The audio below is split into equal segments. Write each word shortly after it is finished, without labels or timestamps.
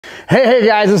Hey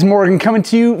guys, it's Morgan coming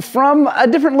to you from a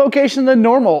different location than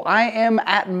normal. I am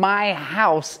at my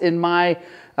house in my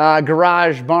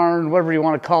garage, barn, whatever you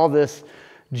want to call this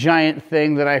giant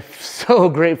thing that I'm so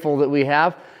grateful that we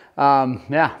have.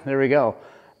 Yeah, there we go.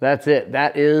 That's it.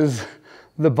 That is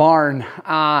the barn.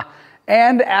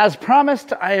 And as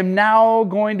promised, I am now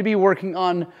going to be working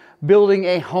on building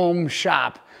a home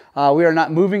shop. We are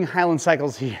not moving Highland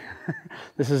cycles here.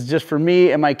 This is just for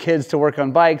me and my kids to work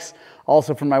on bikes.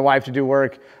 Also for my wife to do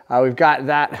work. We've got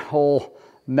that whole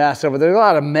mess over there. There's a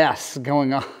lot of mess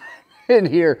going on in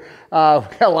here. We've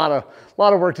got a lot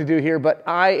of work to do here, but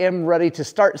I am ready to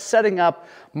start setting up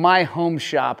my home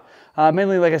shop.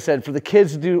 Mainly, like I said, for the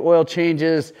kids to do oil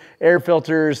changes, air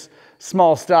filters,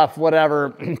 small stuff,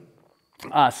 whatever.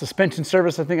 Suspension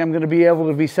service, I think I'm going to be able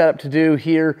to be set up to do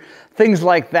here. Things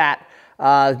like that.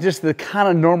 Just the kind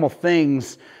of normal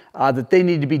things that they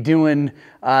need to be doing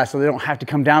so they don't have to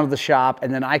come down to the shop,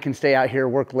 and then I can stay out here,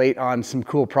 work late on some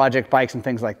cool project bikes and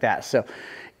things like that. So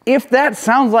if that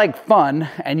sounds like fun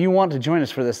and you want to join us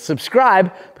for this,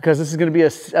 subscribe, because this is going to be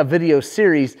a video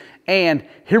series, and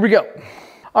here we go.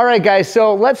 All right, guys,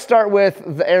 so let's start with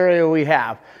the area we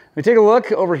have. We take a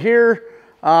look over here,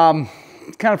 kind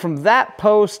of from that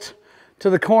post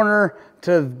to the corner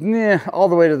to all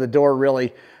the way to the door,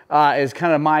 really, is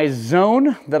kind of my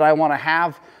zone that I want to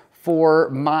have for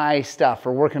my stuff,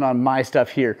 for working on my stuff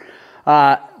here.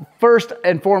 First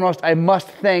and foremost, I must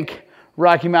thank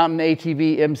Rocky Mountain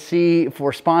ATV MC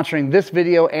for sponsoring this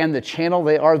video and the channel.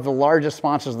 They are the largest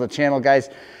sponsors of the channel, guys.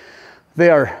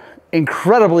 They are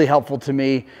incredibly helpful to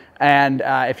me. And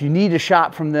if you need to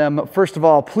shop from them, first of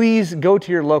all, please go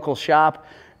to your local shop,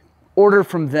 order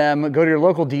from them, go to your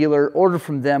local dealer, order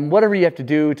from them, whatever you have to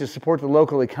do to support the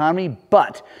local economy.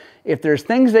 But if there's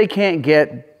things they can't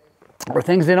get, or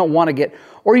things they don't want to get,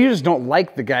 or you just don't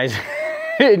like the guys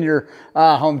in your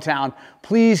hometown,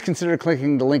 please consider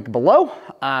clicking the link below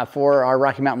for our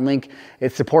Rocky Mountain link.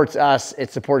 It supports us,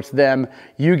 it supports them.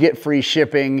 You get free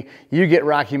shipping, you get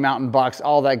Rocky Mountain bucks,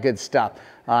 all that good stuff.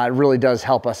 It really does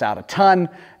help us out a ton,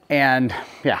 and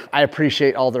yeah, I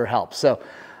appreciate all their help. So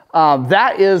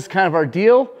that is kind of our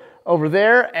deal over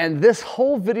there, and this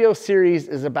whole video series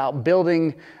is about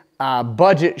building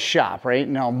budget shop, right?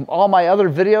 Now, all my other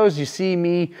videos, you see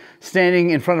me standing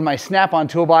in front of my Snap-on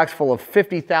toolbox full of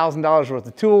 $50,000 worth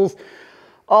of tools,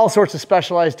 all sorts of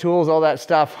specialized tools, all that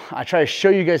stuff. I try to show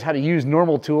you guys how to use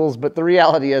normal tools, but the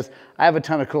reality is I have a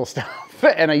ton of cool stuff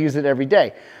and I use it every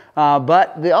day.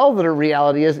 But the other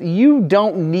reality is you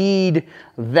don't need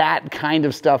that kind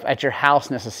of stuff at your house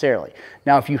necessarily.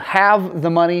 Now, if you have the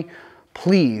money,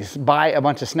 please buy a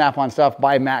bunch of Snap-on stuff,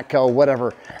 buy Matco,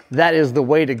 whatever. That is the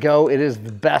way to go. It is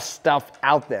the best stuff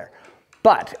out there.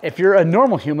 But if you're a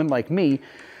normal human like me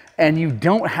and you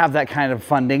don't have that kind of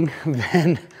funding,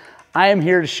 then I am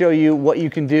here to show you what you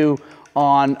can do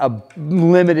on a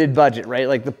limited budget, right?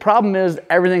 Like, the problem is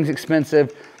everything's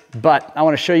expensive, but I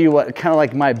want to show you what kind of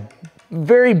like my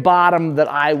very bottom that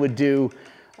I would do.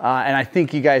 And I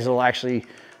think you guys will actually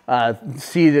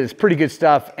see that it's pretty good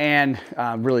stuff, and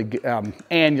really good,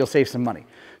 and you'll save some money.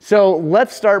 So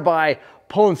let's start by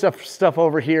pulling stuff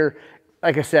over here.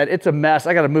 Like I said, it's a mess.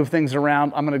 I got to move things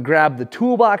around. I'm going to grab the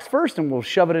toolbox first and we'll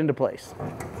shove it into place.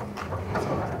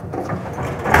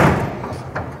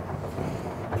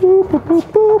 Boo, boo, boo,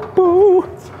 boo, boo.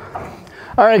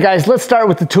 All right, guys, let's start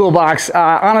with the toolbox.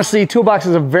 Honestly, toolbox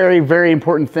is a very, very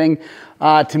important thing.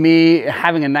 To me,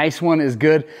 having a nice one is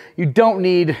good. You don't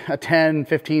need a $10,000,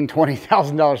 $15,000,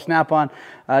 $20,000 Snap-on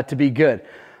to be good.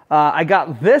 I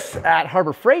got this at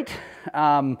Harbor Freight.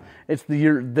 It's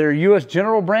their US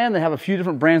General brand. They have a few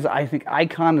different brands. I think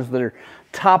Icon is their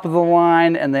top of the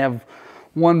line, and they have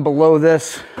one below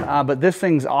this. But this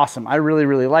thing's awesome. I really,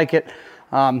 really like it.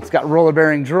 It's got roller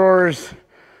bearing drawers.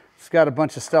 It's got a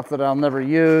bunch of stuff that I'll never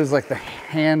use, like the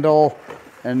handle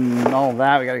and all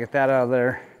that. We got to get that out of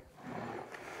there.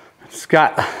 It's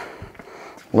got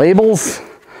labels.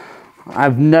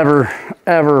 I've never,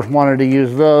 ever wanted to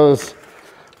use those,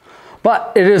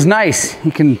 but it is nice.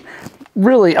 You can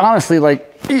really, honestly,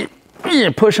 like,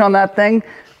 push on that thing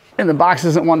and the box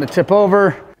isn't one to tip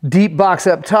over. Deep box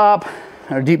up top,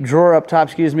 or deep drawer up top,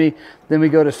 excuse me. Then we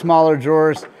go to smaller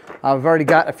drawers. I've already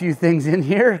got a few things in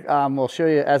here. We'll show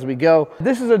you as we go.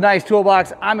 This is a nice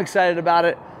toolbox. I'm excited about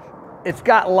it. It's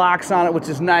got locks on it, which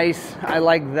is nice. I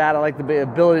like that. I like the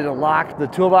ability to lock the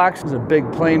toolbox. There's a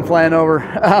big plane flying over.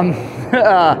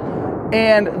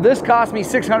 And this cost me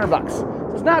 600 bucks.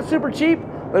 So it's not super cheap,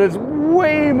 but it's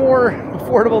way more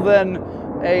affordable than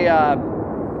a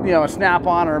you know, a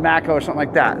Snap-on or a Matco or something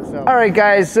like that. So, all right,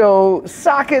 guys, so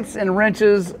sockets and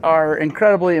wrenches are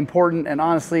incredibly important, and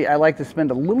honestly, I like to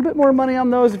spend a little bit more money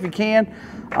on those if you can.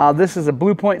 This is a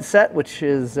Blue Point set, which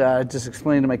is just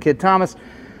explained to my kid Thomas.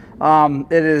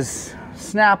 It is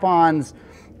Snap-on's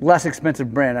less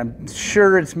expensive brand. I'm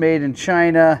sure it's made in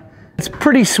China. It's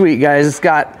pretty sweet, guys. It's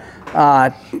got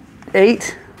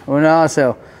 8, oh no,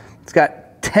 so it's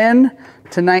got 10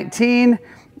 to 19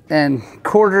 and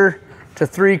quarter to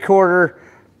 3/4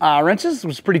 wrenches,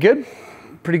 which is pretty good.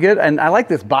 Pretty good. And I like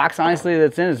this box, honestly,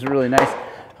 that's in. It's really nice.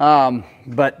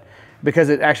 But because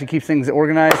it actually keeps things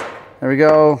organized. There we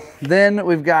go. Then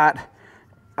we've got,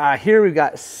 here we've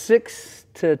got 6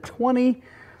 to 20.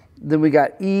 Then we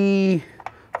got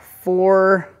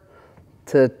E4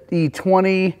 to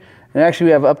E20. And actually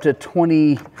we have up to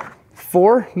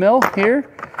 24 mil here.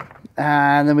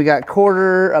 And then we got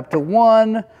quarter up to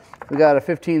 1. We got a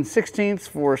 15/16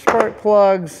 for spark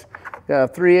plugs. Got a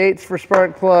 3/8 for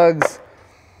spark plugs.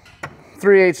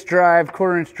 3/8 drive,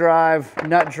 1/4 inch drive,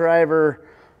 nut driver,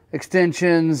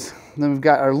 extensions. Then we've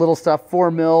got our little stuff,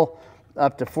 4 mil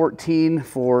up to 14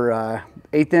 for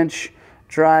 1/8 inch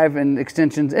drive and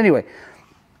extensions. Anyway,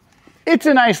 it's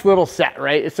a nice little set,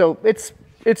 right? So it's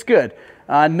good.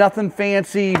 Nothing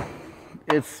fancy.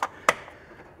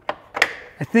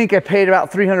 I think I paid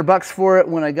about 300 bucks for it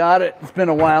when I got it. It's been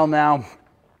a while now.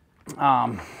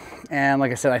 And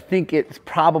like I said, I think it's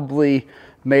probably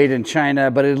made in China,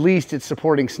 but at least it's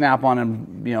supporting Snap-on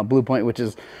and, you know, Blue Point, which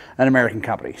is an American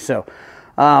company. So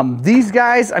these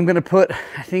guys I'm gonna put,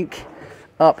 I think,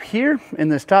 up here in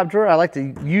this top drawer. I like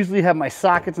to usually have my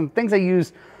sockets and things I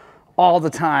use all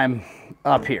the time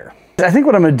up here. I think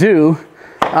what I'm gonna do,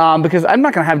 because I'm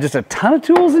not gonna have just a ton of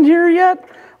tools in here yet,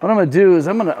 what I'm gonna do is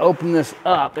I'm gonna open this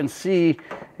up and see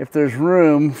if there's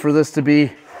room for this to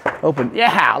be open.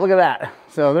 Yeah, look at that.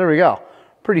 So there we go,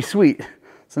 pretty sweet.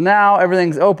 So now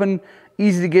everything's open,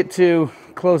 easy to get to,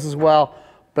 close as well.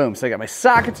 Boom, so I got my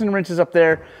sockets and wrenches up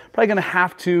there. Probably gonna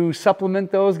have to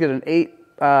supplement those, get an 8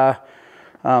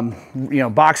 you know,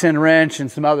 box end wrench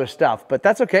and some other stuff, but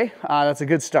that's okay. That's a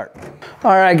good start.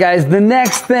 All right, guys, the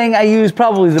next thing I use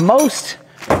probably the most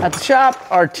at the shop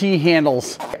are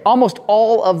T-handles. Almost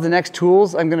all of the next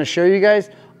tools I'm gonna show you guys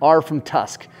are from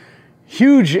Tusk.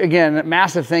 Huge, again,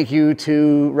 massive thank you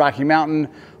to Rocky Mountain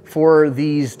for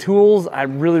these tools.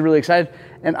 I'm really, really excited.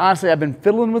 And honestly, I've been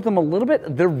fiddling with them a little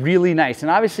bit. They're really nice.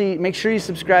 And obviously, make sure you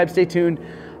subscribe, stay tuned.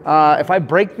 If I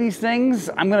break these things,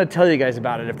 I'm gonna tell you guys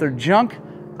about it. If they're junk,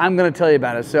 I'm gonna tell you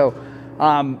about it. So,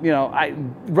 you know,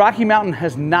 Rocky Mountain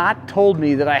has not told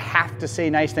me that I have to say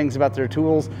nice things about their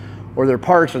tools or their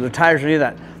parts or their tires or any of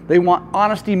that. They want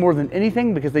honesty more than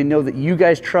anything because they know that you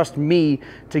guys trust me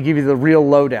to give you the real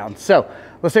lowdown. So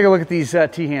let's take a look at these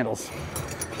T-handles.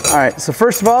 All right, so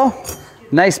first of all,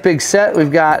 nice big set.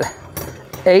 We've got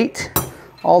 8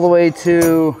 all the way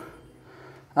to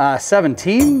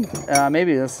 17,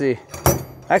 maybe, let's see.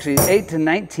 Actually, 8 to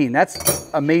 19, that's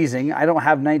amazing. I don't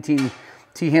have 19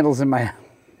 T-handles in my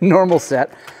normal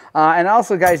set. And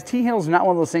also, guys, T-handles are not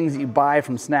one of those things that you buy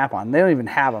from Snap-on. They don't even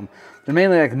have them. They're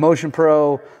mainly like Motion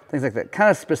Pro, things like that, kind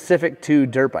of specific to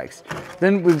dirt bikes.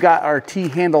 Then we've got our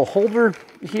T-handle holder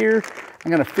here. I'm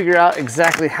gonna figure out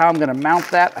exactly how I'm gonna mount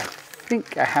that. I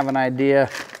think I have an idea.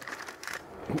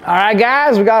 All right,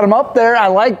 guys, we got them up there. I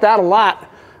like that a lot.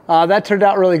 That turned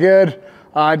out really good.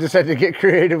 I just had to get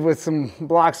creative with some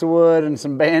blocks of wood and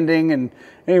some banding. And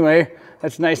anyway,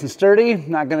 that's nice and sturdy,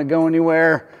 not gonna go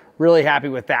anywhere. Really happy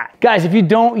with that. Guys, if you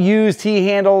don't use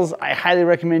T-handles, I highly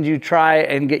recommend you try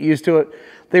and get used to it.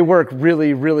 They work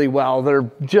really, really well. They're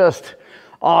just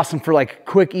awesome for like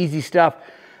quick, easy stuff.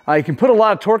 You can put a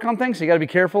lot of torque on things, so you gotta be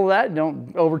careful of that.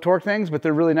 Don't over torque things, but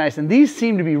they're really nice. And these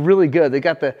seem to be really good. They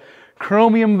got the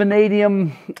chromium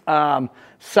vanadium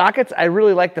sockets. I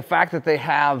really like the fact that they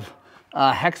have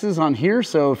hexes on here.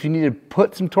 So if you need to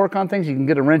put some torque on things, you can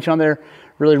get a wrench on there,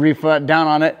 really reef down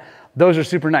on it. Those are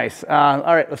super nice. All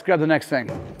right, let's grab the next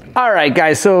thing. All right,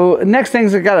 guys, so next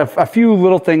things, I've got a few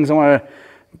little things I wanna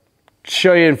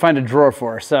show you and find a drawer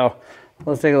for. So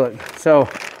let's take a look. So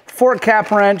fork cap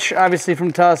wrench, obviously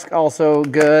from Tusk, also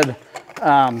good.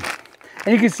 And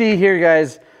you can see here,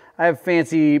 guys, I have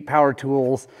fancy power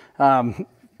tools,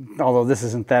 although this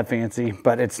isn't that fancy,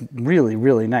 but it's really,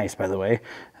 really nice, by the way.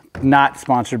 Not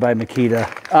sponsored by Makita.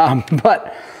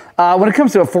 But when it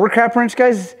comes to a fork cap wrench,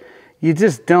 guys, you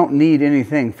just don't need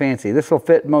anything fancy. This will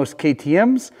fit most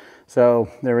KTMs, so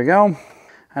there we go.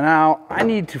 And now I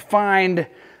need to find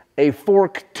a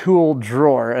fork tool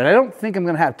drawer, and I don't think I'm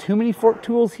gonna have too many fork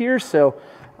tools here, so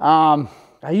I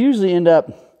usually end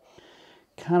up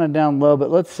kind of down low,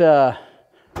 but let's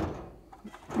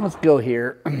let's go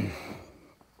here.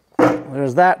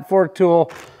 There's that fork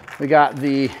tool. We got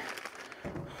the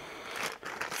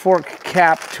fork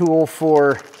cap tool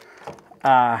for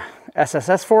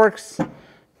SSS forks.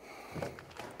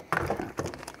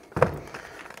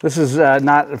 This is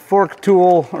not a fork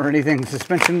tool or anything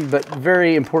suspension, but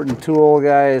very important tool,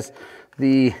 guys.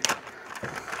 The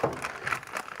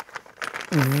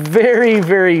very,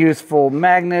 very useful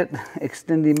magnet,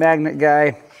 extending magnet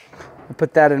guy. I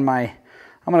put that in my,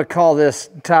 I'm gonna call this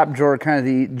top drawer kind of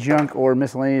the junk or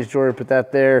miscellaneous drawer, put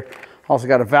that there. Also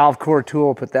got a valve core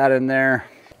tool, put that in there.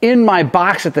 In my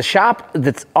box at the shop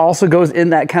that also goes in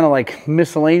that kind of like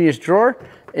miscellaneous drawer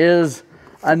is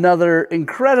another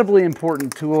incredibly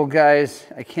important tool, guys.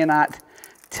 I cannot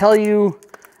tell you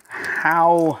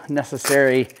how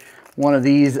necessary one of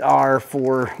these are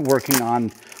for working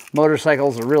on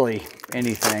motorcycles or really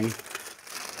anything.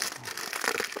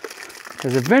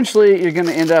 Because eventually you're going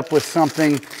to end up with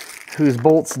something whose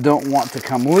bolts don't want to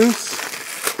come loose.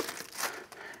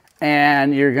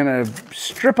 And you're going to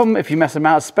strip them if you mess them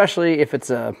out, especially if it's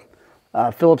a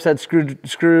Phillips head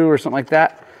screw or something like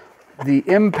that. The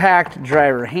impact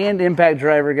driver, hand impact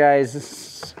driver, guys, this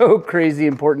is so crazy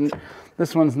important.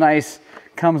 This one's nice.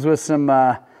 Comes with some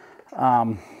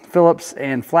Phillips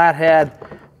and flathead.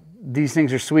 These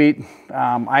things are sweet.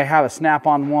 I have a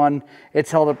snap-on one.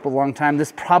 It's held up a long time.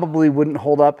 This probably wouldn't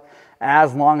hold up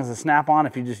as long as a snap-on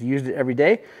if you just used it every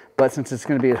day. But since it's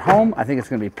going to be at home, I think it's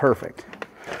going to be perfect.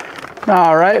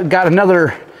 All right, got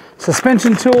another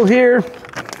suspension tool here.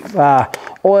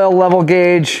 Oil level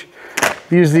gauge.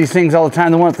 Use these things all the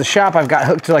time. The one at the shop I've got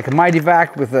hooked to like a Mighty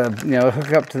Vac with a,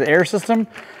 hook up to the air system.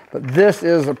 But this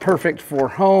is a perfect for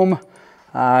home.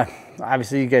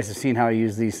 Obviously, you guys have seen how I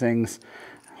use these things.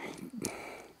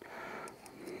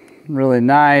 Really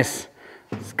nice.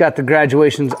 It's got the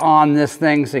graduations on this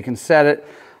thing so you can set it.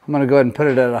 I'm gonna go ahead and put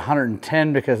it at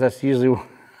 110 because that's usually what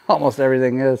almost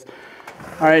everything is.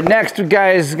 All right, next we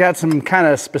guys got some kind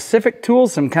of specific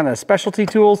tools, some kind of specialty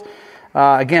tools.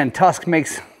 Again, Tusk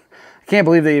makes, I can't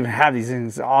believe they even have these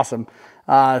things. It's awesome.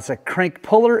 It's a crank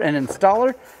puller and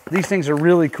installer. These things are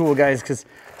really cool, guys, because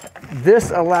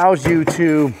this allows you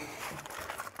to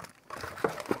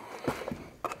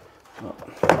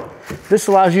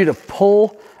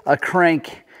pull a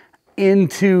crank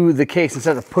into the case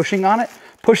instead of pushing on it.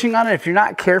 Pushing on it, if you're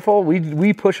not careful,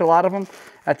 we push a lot of them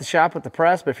at the shop with the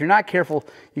press, but if you're not careful,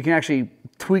 you can actually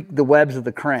tweak the webs of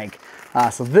the crank.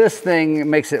 So this thing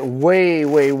makes it way,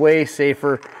 way, way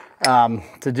safer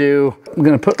to do. I'm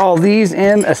gonna put all these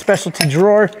in a specialty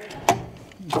drawer.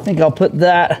 I think I'll put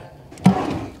that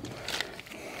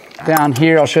down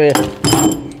here. I'll show you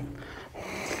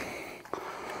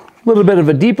a little bit of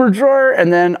a deeper drawer,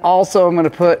 and then also I'm going to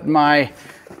put my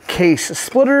case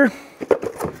splitter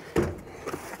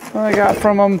that I got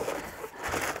from them.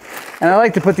 And I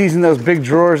like to put these in those big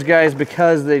drawers, guys,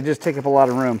 because they just take up a lot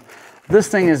of room. This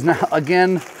thing is now,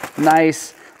 again,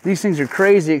 nice. These things are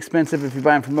crazy expensive if you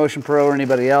buy them from Motion Pro or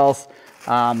anybody else.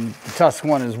 The Tusk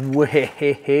one is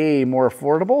way more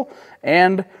affordable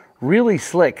and really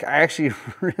slick. I actually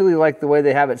really like the way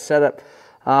they have it set up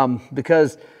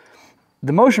because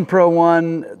the Motion Pro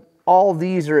one, all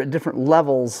these are at different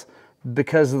levels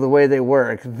because of the way they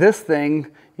work. This thing,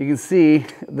 you can see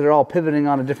they're all pivoting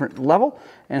on a different level.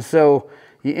 And so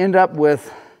you end up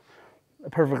with a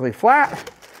perfectly flat.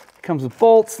 It comes with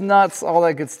bolts, nuts, all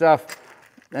that good stuff.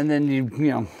 And then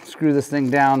you screw this thing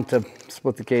down to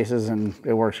split the cases and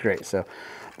it works great. So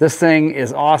this thing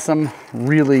is awesome.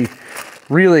 Really,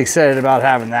 really excited about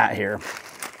having that here.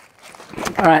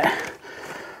 All right.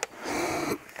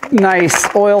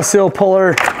 Nice oil seal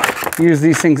puller. Use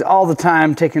these things all the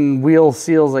time, taking wheel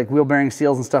seals, like wheel bearing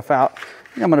seals and stuff out.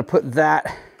 I'm gonna put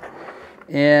that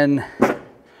in. I'm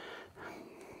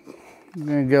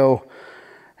gonna go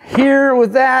here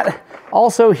with that.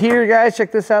 Also here, guys,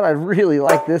 check this out. I really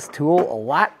like this tool a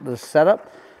lot, the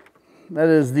setup. That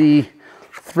is the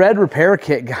thread repair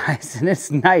kit, guys, and it's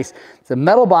nice. It's a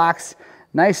metal box,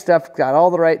 nice stuff. Got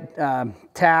all the right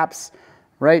taps,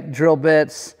 right drill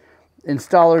bits,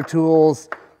 installer tools.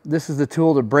 This is the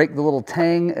tool to break the little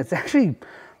tang. It's actually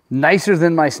nicer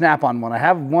than my Snap-on one. I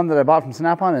have one that I bought from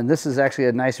Snap-on, and this is actually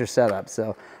a nicer setup.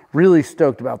 So really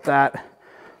stoked about that.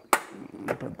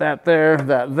 Put that there,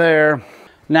 that there.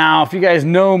 Now, if you guys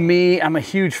know me, I'm a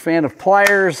huge fan of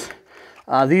pliers.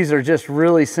 These are just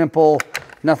really simple,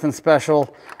 nothing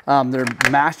special. They're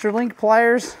Master Link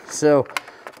pliers, so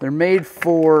they're made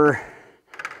for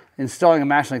installing a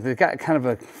Master Link. They've got kind of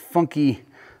a funky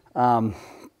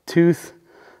tooth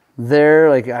there,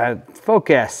 like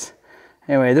focus.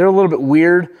 Anyway, they're a little bit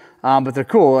weird, but they're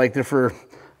cool. Like they're for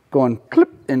going clip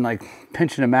and like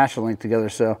pinching a match link together.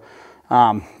 So,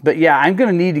 but yeah, I'm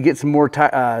gonna need to get some more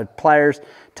pliers.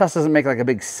 Tuss doesn't make like a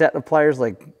big set of pliers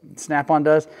like Snap-on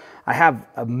does. I have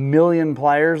a million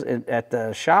pliers at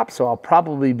the shop, so I'll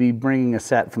probably be bringing a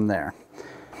set from there.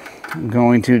 I'm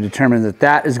going to determine that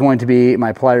that is going to be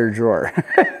my plier drawer.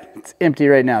 It's empty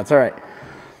right now, it's all right.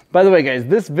 By the way, guys,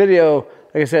 this video,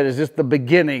 like I said, is just the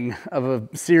beginning of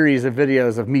a series of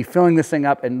videos of me filling this thing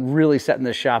up and really setting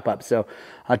this shop up. So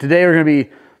today we're gonna be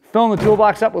filling the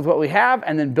toolbox up with what we have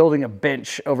and then building a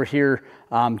bench over here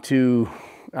to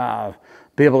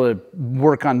be able to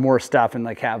work on more stuff and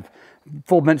like have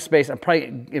full bench space. I'm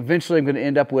probably eventually I'm going to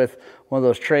end up with one of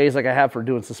those trays like I have for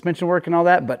doing suspension work and all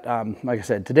that. But like I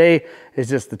said, today is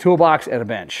just the toolbox and a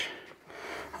bench.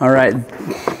 All right.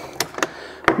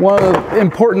 One of the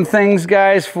important things,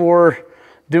 guys, for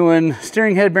doing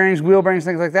steering head bearings, wheel bearings,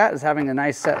 things like that is having a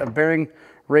nice set of bearing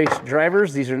race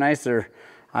drivers. These are nice. They're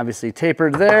obviously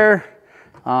tapered there.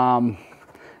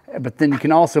 But then you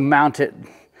can also mount it.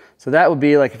 So that would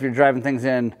be like if you're driving things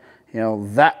in, you know,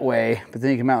 that way, but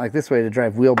then you can mount like this way to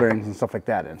drive wheel bearings and stuff like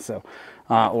that in. So,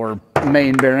 or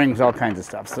main bearings, all kinds of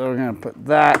stuff. So we're gonna put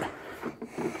that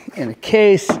in a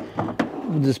case.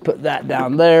 We'll just put that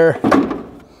down there.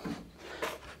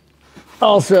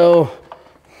 Also,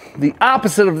 the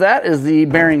opposite of that is the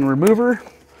bearing remover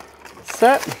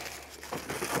set.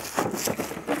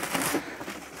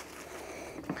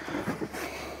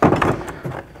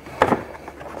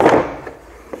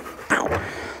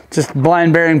 Just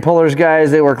blind bearing pullers,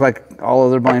 guys. They work like all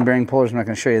other blind bearing pullers. I'm not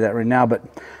going to show you that right now, but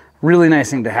really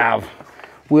nice thing to have.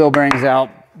 Wheel bearings out,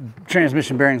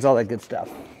 transmission bearings, all that good stuff.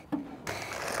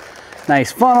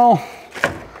 Nice funnel,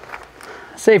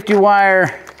 safety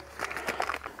wire.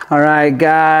 All right,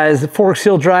 guys, the fork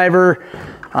seal driver.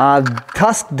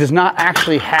 Tusk does not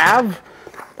actually have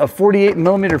a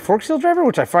 48mm fork seal driver,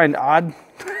 which I find odd,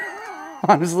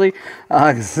 honestly.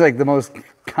 It's like the most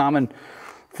common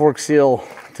fork seal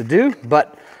to do,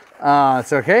 but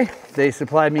it's okay. They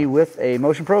supplied me with a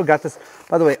Motion Pro. Got this,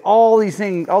 by the way, all these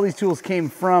tools came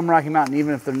from Rocky Mountain,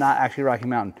 even if they're not actually Rocky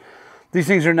Mountain. These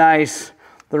things are nice.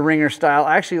 They're ringer style.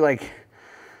 Actually, like,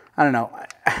 I don't know,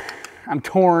 I'm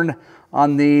torn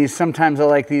on these. Sometimes I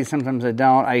like these, sometimes I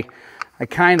don't. I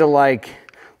kind of like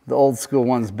the old school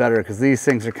ones better because these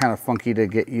things are kind of funky to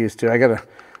get used to. I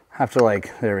have to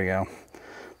like, there we go.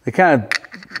 They kind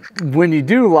of, when you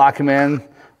do lock them in,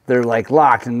 they're like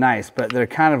locked and nice, but they're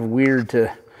kind of weird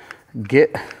to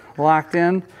get locked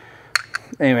in.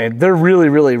 Anyway, they're really,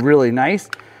 really, really nice.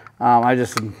 I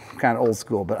just am kind of old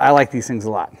school, but I like these things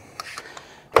a lot.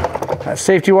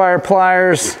 Safety wire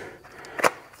pliers.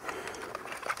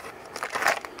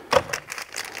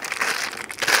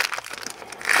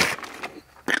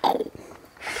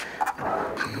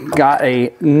 Got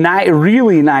a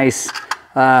really nice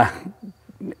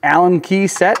Allen key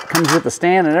set. Comes with the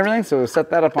stand and everything, so we'll set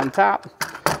that up on top.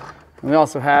 And we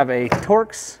also have a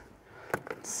Torx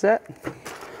set.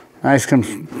 Nice, comes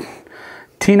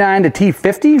T9 to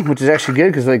T50, which is actually good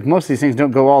because like most of these things don't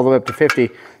go all the way up to 50.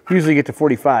 Usually get to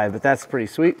 45, but that's pretty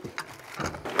sweet.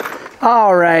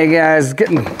 All right, guys,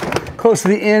 getting close to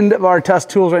the end of our Tusk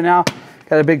tools right now.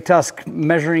 Got a big Tusk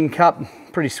measuring cup,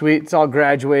 pretty sweet. It's all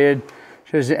graduated.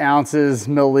 Shows you ounces,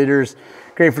 milliliters.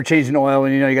 Great for changing oil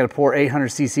when you know you got to pour 800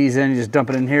 cc's in. You just dump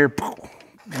it in here.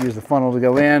 Use the funnel to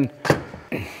go in.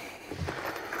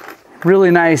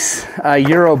 Really nice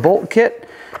Euro bolt kit.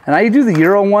 And I do the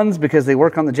Euro ones because they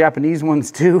work on the Japanese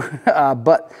ones too.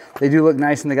 But they do look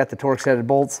nice and they got the Torx headed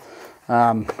bolts.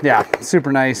 Yeah,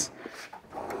 super nice.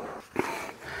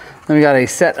 Then we got a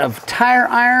set of tire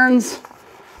irons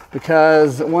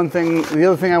because the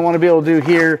other thing I want to be able to do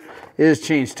here is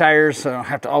change tires, so I don't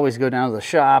have to always go down to the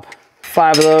shop.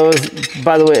 5 of those.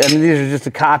 By the way, I mean, these are just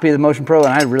a copy of the Motion Pro,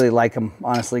 and I really like them,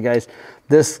 honestly, guys.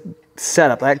 This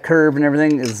setup, that curve and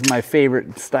everything, is my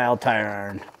favorite style tire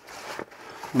iron.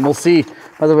 And we'll see.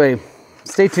 By the way,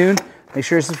 stay tuned. Make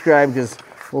sure you subscribe because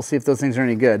we'll see if those things are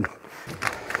any good.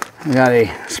 We got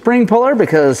a spring puller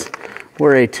because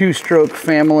we're a 2-stroke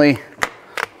family,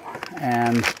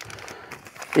 and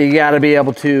you got to be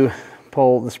able to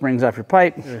pull the springs off your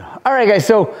pipe. All right, guys,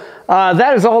 so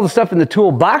that is all the stuff in the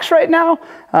toolbox right now.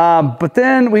 But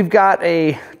then we've got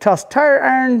a Tusk tire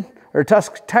iron, or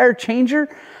Tusk tire changer.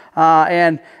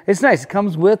 And it's nice. It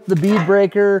comes with the bead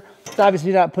breaker. It's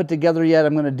obviously not put together yet.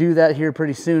 I'm going to do that here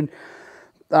pretty soon.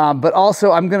 But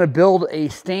also I'm going to build a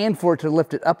stand for it to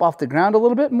lift it up off the ground a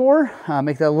little bit more,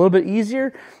 make that a little bit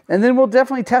easier. And then we'll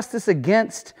definitely test this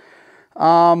against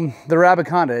the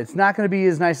Rabiconda. It's not going to be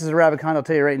as nice as a Rabiconda, I'll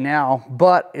tell you right now,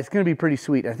 but it's going to be pretty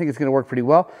sweet. I think it's going to work pretty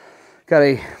well. Got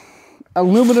a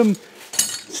aluminum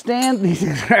stand. These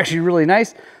things are actually really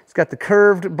nice. It's got the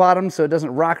curved bottom so it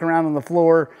doesn't rock around on the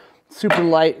floor. Super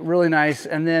light, really nice.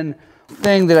 And then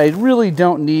thing that I really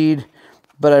don't need,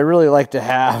 but I really like to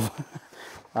have.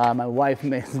 My wife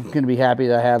is gonna be happy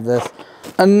that I have this.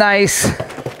 A nice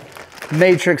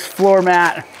matrix floor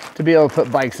mat to be able to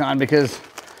put bikes on, because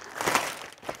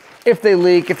if they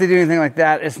leak, if they do anything like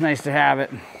that, it's nice to have it.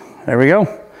 There we go.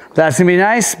 That's gonna be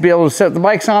nice, be able to set the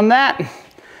bikes on that.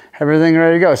 Everything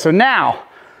ready to go. So now,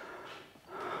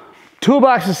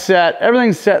 toolbox is set,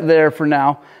 everything's set there for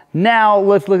now. Now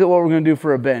let's look at what we're gonna do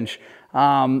for a bench.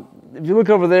 If you look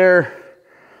over there,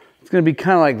 it's gonna be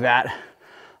kind of like that.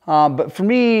 But for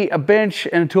me, a bench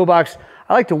and a toolbox,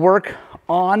 I like to work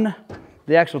on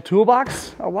the actual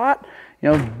toolbox a lot.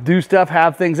 You know, do stuff,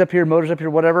 have things up here, motors up here,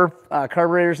 whatever,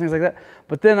 carburetors, things like that.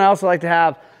 But then I also like to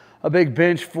have a big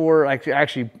bench for,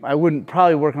 actually, I wouldn't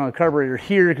probably work on the carburetor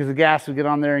here because the gas would get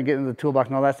on there and get into the toolbox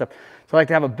and all that stuff. So I like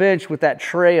to have a bench with that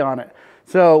tray on it.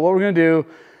 So what we're gonna do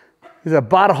is I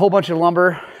bought a whole bunch of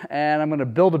lumber and I'm gonna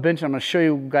build a bench and I'm gonna show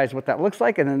you guys what that looks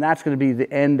like, and then that's gonna be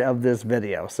the end of this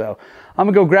video. So I'm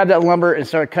gonna go grab that lumber and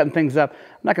start cutting things up.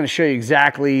 I'm not gonna show you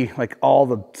exactly like all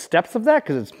the steps of that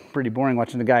because it's pretty boring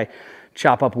watching the guy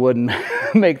chop up wood and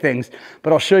make things,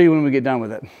 but I'll show you when we get done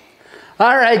with it.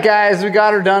 All right, guys, we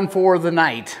got her done for the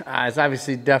night. It's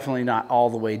obviously definitely not all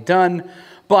the way done,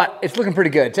 but it's looking pretty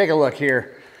good. Take a look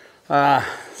here.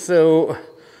 So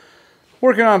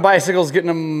working on bicycles, getting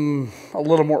them a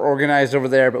little more organized over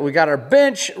there, but we got our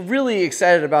bench. Really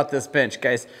excited about this bench,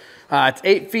 guys. It's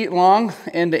 8 feet long,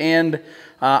 end to end.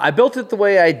 I built it the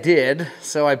way I did,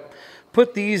 so I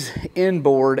put these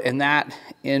inboard and that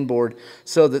inboard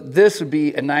so that this would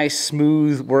be a nice,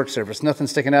 smooth work surface. Nothing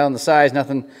sticking out on the sides,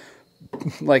 nothing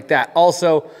like that.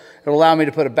 Also, it'll allow me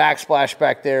to put a backsplash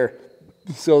back there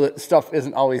so that stuff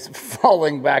isn't always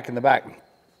falling back in the back.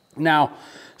 Now,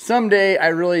 someday I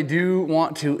really do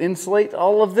want to insulate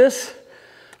all of this,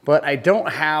 but I don't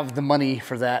have the money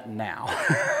for that now.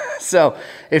 So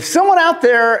if someone out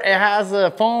there has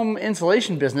a foam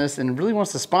insulation business and really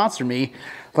wants to sponsor me,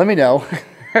 let me know.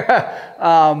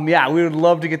 Yeah, we would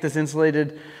love to get this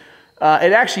insulated.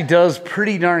 It actually does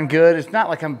pretty darn good. It's not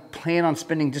like I'm planning on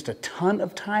spending just a ton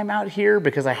of time out here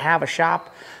because I have a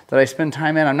shop that I spend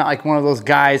time in. I'm not like one of those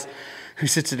guys who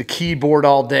sits at a keyboard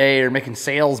all day or making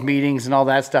sales meetings and all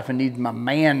that stuff and needs my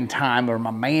man time or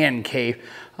my man cave.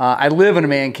 I live in a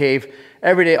man cave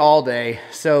every day, all day.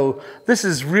 So this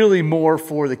is really more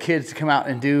for the kids to come out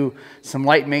and do some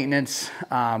light maintenance,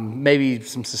 maybe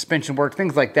some suspension work,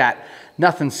 things like that.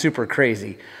 Nothing super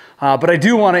crazy. But I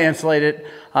do want to insulate it.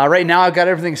 Right now I've got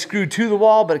everything screwed to the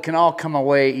wall, but it can all come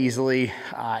away easily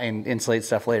and insulate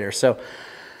stuff later. So,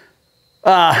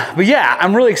 but yeah,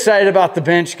 I'm really excited about the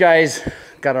bench, guys.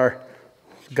 Got our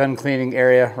gun cleaning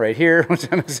area right here, which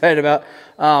I'm excited about.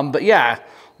 But yeah,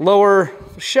 lower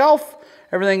shelf,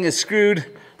 everything is screwed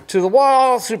to the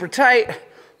wall, super tight.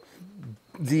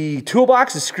 The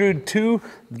toolbox is screwed to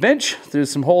the bench through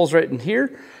some holes right in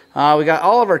here. We got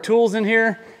all of our tools in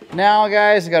here. Now,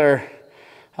 guys, we got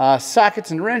our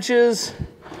sockets and wrenches,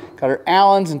 got our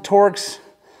Allens and Torx,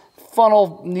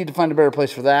 funnel. Need to find a better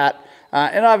place for that,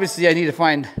 and obviously, I need to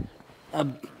find a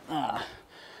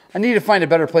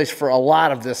better place for a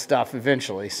lot of this stuff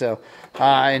eventually. So,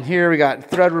 in here we got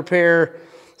thread repair,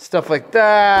 stuff like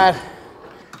that,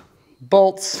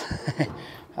 bolts.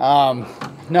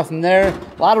 Nothing there.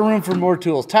 A lot of room for more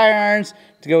tools. Tire irons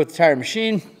to go with the tire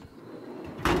machine.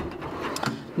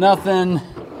 Nothing.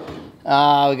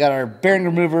 We got our bearing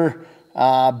remover,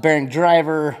 bearing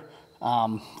driver,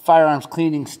 firearms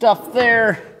cleaning stuff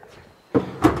there.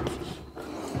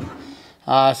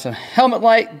 Some helmet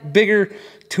light, bigger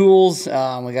tools. We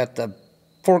got the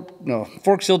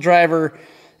fork seal driver,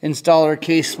 installer,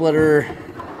 case splitter.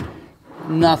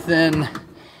 Nothing.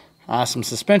 Some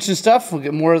suspension stuff. We'll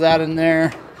get more of that in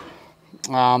there.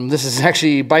 This is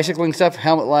actually bicycling stuff,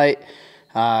 helmet light,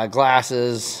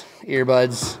 glasses,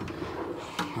 earbuds.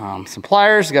 Some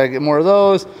pliers, got to get more of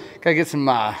those. Got to get some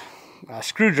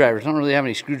screwdrivers. Don't really have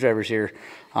any screwdrivers here.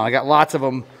 I got lots of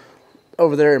them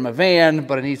over there in my van,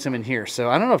 but I need some in here. So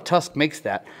I don't know if Tusk makes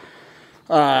that.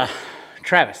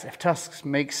 Travis, if Tusk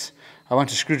makes a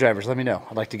bunch of screwdrivers, let me know.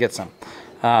 I'd like to get some.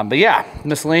 But yeah,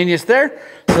 miscellaneous there.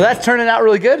 So that's turning out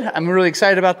really good. I'm really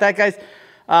excited about that, guys.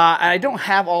 I don't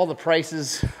have all the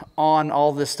prices on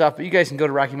all this stuff, but you guys can go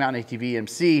to Rocky Mountain ATV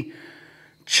MC.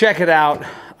 Check it out.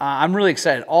 I'm really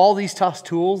excited. All these Tusk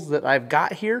tools that I've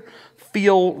got here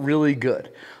feel really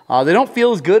good. They don't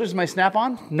feel as good as my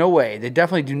Snap-on. No way. They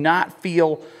definitely do not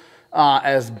feel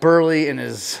as burly and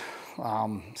as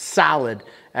solid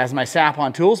as my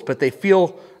Snap-on tools, but they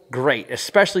feel great,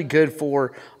 especially good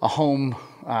for a home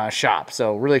shop.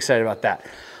 So really excited about that.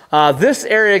 This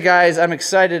area, guys, I'm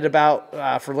excited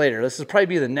about for later. This will probably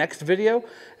be the next video,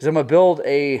 is I'm gonna build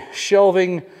a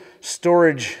shelving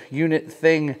storage unit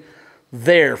thing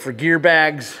there for gear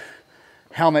bags,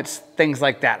 helmets, things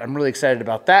like that. I'm really excited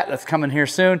about that. That's coming here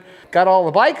soon. Got all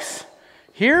the bikes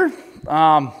here.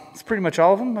 It's pretty much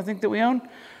all of them, I think, that we own.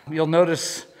 You'll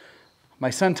notice my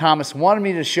son Thomas wanted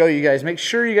me to show you guys, make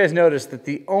sure you guys notice that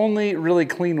the only really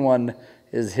clean one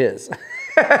is his.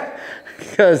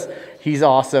 Because he's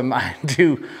awesome. I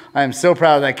am so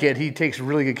proud of that kid. He takes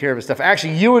really good care of his stuff.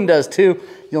 Actually, Ewan does too.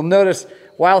 You'll notice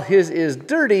while his is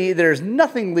dirty, there's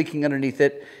nothing leaking underneath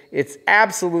it. It's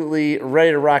absolutely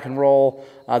ready to rock and roll.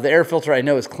 The air filter I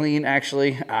know is clean,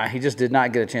 actually. He just did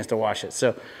not get a chance to wash it.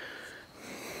 So,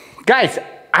 guys,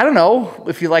 I don't know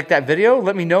if you like that video.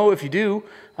 Let me know if you do.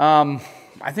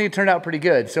 I think it turned out pretty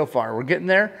good so far. We're getting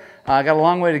there. Got a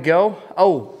long way to go.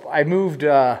 Oh, I moved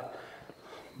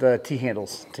the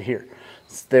T-handles to here.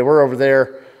 They were over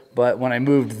there, but when I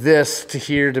moved this to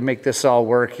here to make this all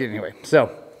work, anyway.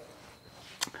 So,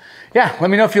 yeah, let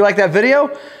me know if you like that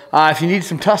video. If you need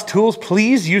some Tusk tools,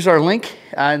 please use our link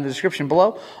in the description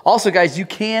below. Also, guys, you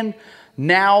can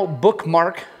now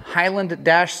bookmark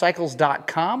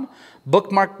highland-cycles.com.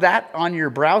 Bookmark that on your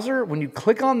browser. When you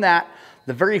click on that,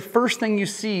 the very first thing you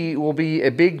see will be a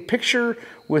big picture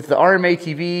with the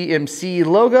RMATV MC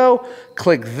logo.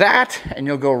 Click that and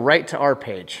you'll go right to our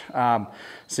page.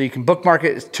 So you can bookmark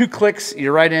it. It's 2 clicks,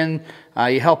 you're right in.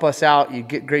 You help us out, you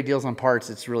get great deals on parts.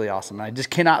 It's really awesome. I just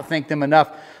cannot thank them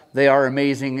enough. They are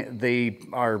amazing. They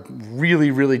are really,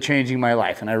 really changing my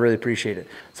life, and I really appreciate it.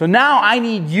 So now I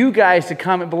need you guys to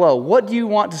comment below. What do you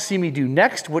want to see me do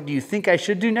next? What do you think I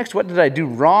should do next? What did I do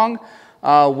wrong?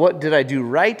 What did I do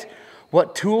right?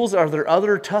 What tools? Are there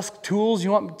other Tusk tools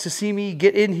you want to see me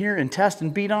get in here and test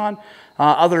and beat on?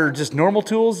 Other just normal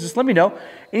tools? Just let me know.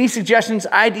 Any suggestions,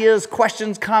 ideas,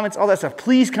 questions, comments, all that stuff,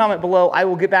 please comment below. I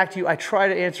will get back to you. I try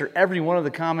to answer every one of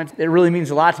the comments. It really means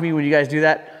a lot to me when you guys do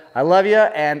that. I love you,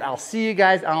 and I'll see you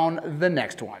guys on the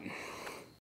next one.